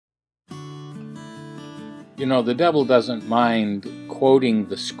You know, the devil doesn't mind quoting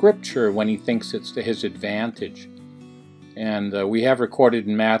the scripture when he thinks it's to his advantage. And we have recorded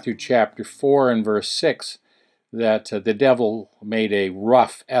in Matthew chapter 4 and verse 6 that the devil made a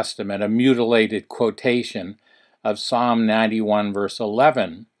rough estimate, a mutilated quotation of Psalm 91 verse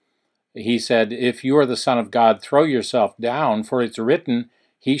 11. He said, "If you are the Son of God, throw yourself down, for it's written,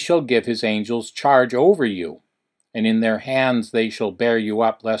 He shall give His angels charge over you, and in their hands they shall bear you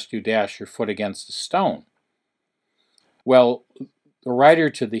up, lest you dash your foot against a stone." Well, the writer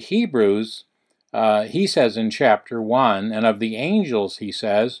to the Hebrews, he says in chapter 1, and of the angels, he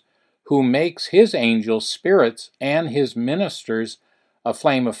says, who makes his angels spirits and his ministers a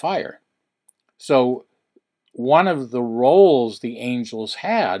flame of fire. So one of the roles the angels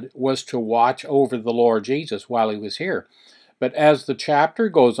had was to watch over the Lord Jesus while he was here. But as the chapter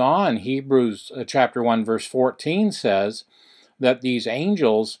goes on, Hebrews chapter 1 verse 14 says that these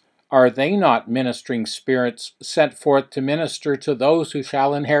angels, are they not ministering spirits sent forth to minister to those who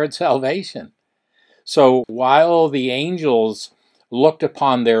shall inherit salvation? So while the angels looked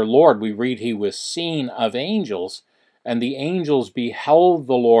upon their Lord, we read he was seen of angels, and the angels beheld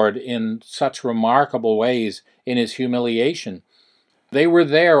the Lord in such remarkable ways in his humiliation. They were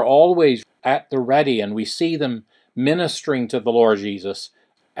there always at the ready, and we see them ministering to the Lord Jesus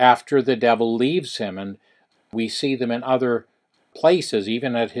after the devil leaves him, and we see them in other places,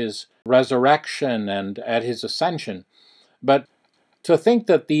 even at his resurrection and at his ascension. But to think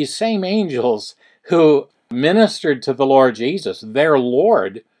that these same angels who ministered to the Lord Jesus, their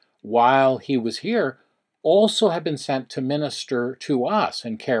Lord, while he was here, also have been sent to minister to us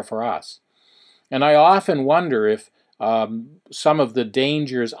and care for us. And I often wonder if some of the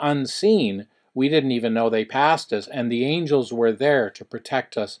dangers unseen, we didn't even know they passed us, and the angels were there to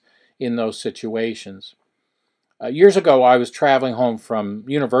protect us in those situations. Years ago, I was traveling home from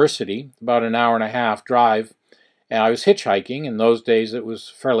university, about an hour and a half drive, and I was hitchhiking. In those days, it was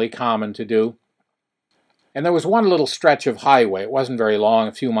fairly common to do. And there was one little stretch of highway. It wasn't very long,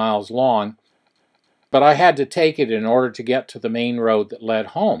 a few miles long, but I had to take it in order to get to the main road that led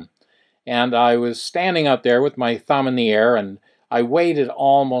home. And I was standing out there with my thumb in the air, and I waited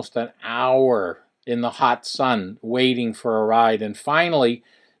almost an hour in the hot sun waiting for a ride. And finally,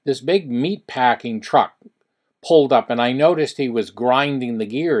 this big meat-packing truck pulled up, and I noticed he was grinding the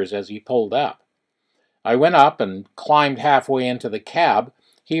gears as he pulled up. I went up and climbed halfway into the cab.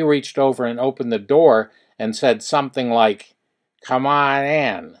 He reached over and opened the door and said something like, "Come on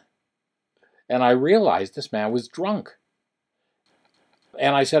in." And I realized this man was drunk.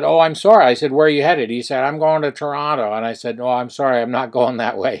 And I said, "Oh, I'm sorry." I said, "Where are you headed?" He said, "I'm going to Toronto." And I said, "No, I'm sorry, I'm not going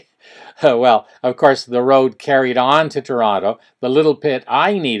that way." Well, of course, the road carried on to Toronto. The little bit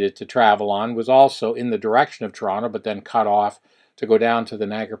I needed to travel on was also in the direction of Toronto, but then cut off to go down to the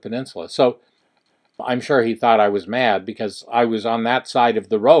Niagara Peninsula. So I'm sure he thought I was mad because I was on that side of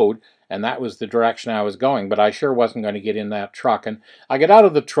the road, and that was the direction I was going. But I sure wasn't going to get in that truck. And I got out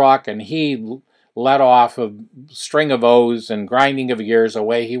of the truck, and he let off a string of O's and grinding of gears.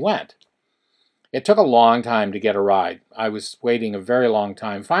 Away he went. It took a long time to get a ride. I was waiting a very long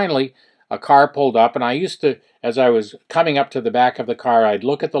time. Finally, a car pulled up, and I used to, as I was coming up to the back of the car, I'd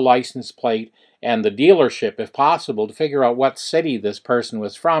look at the license plate and the dealership, if possible, to figure out what city this person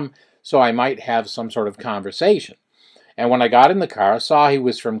was from, so I might have some sort of conversation. And when I got in the car, I saw he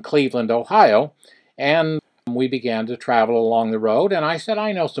was from Cleveland, Ohio, and we began to travel along the road, and I said,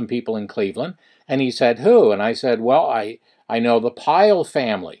 "I know some people in Cleveland." And he said, "Who?" And I said, "Well, I know the Pyle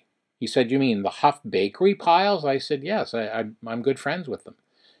family." He said, "You mean the Huff Bakery Piles?" I said, "Yes, I'm good friends with them."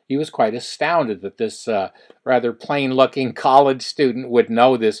 He was quite astounded that this rather plain-looking college student would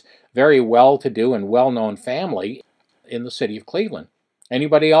know this very well-to-do and well-known family in the city of Cleveland.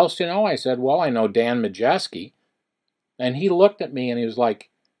 "Anybody else you know?" I said, "Well, I know Dan Majeski." And he looked at me and he was like,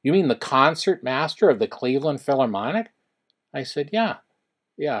 "You mean the concert master of the Cleveland Philharmonic?" I said, "Yeah,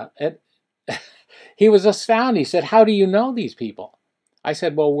 yeah." He was astounded. He said, "How do you know these people?" I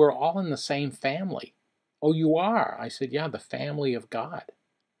said, "Well, we're all in the same family." "Oh, you are?" I said, "Yeah, the family of God."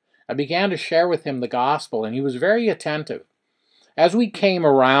 I began to share with him the gospel, and he was very attentive. As we came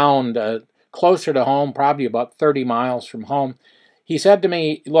around closer to home, probably about 30 miles from home, he said to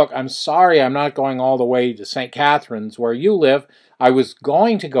me, "Look, I'm sorry I'm not going all the way to St. Catharines where you live. I was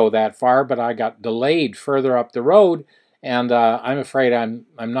going to go that far, but I got delayed further up the road, and I'm afraid I'm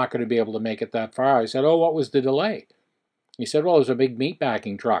not going to be able to make it that far." I said, "Oh, what was the delay?" He said, "Well, it was a big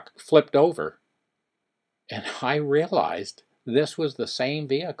meatpacking truck, flipped over." And I realized this was the same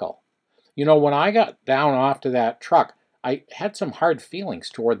vehicle. You know, when I got down off to that truck, I had some hard feelings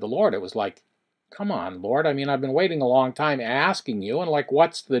toward the Lord. It was like, come on, Lord. I mean, I've been waiting a long time asking you, and like,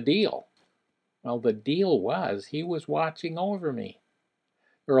 what's the deal? Well, the deal was He was watching over me.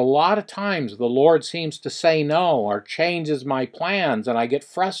 There are a lot of times the Lord seems to say no or changes my plans, and I get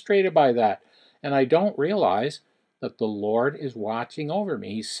frustrated by that. And I don't realize that the Lord is watching over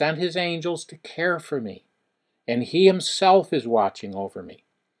me. He sent His angels to care for me, and He Himself is watching over me.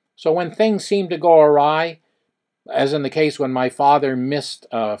 So when things seem to go awry, as in the case when my father missed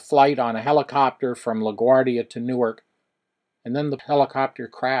a flight on a helicopter from LaGuardia to Newark, and then the helicopter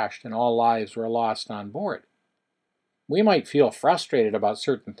crashed and all lives were lost on board. We might feel frustrated about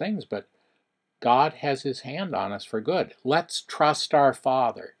certain things, but God has His hand on us for good. Let's trust our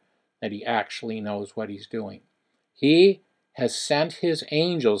Father that He actually knows what He's doing. He has sent His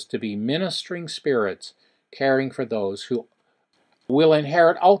angels to be ministering spirits, caring for those who will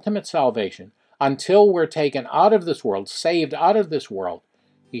inherit ultimate salvation. Until we're taken out of this world, saved out of this world,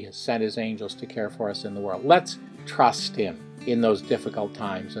 He has sent His angels to care for us in the world. Let's trust Him in those difficult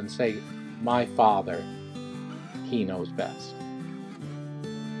times and say, my Father, He knows best.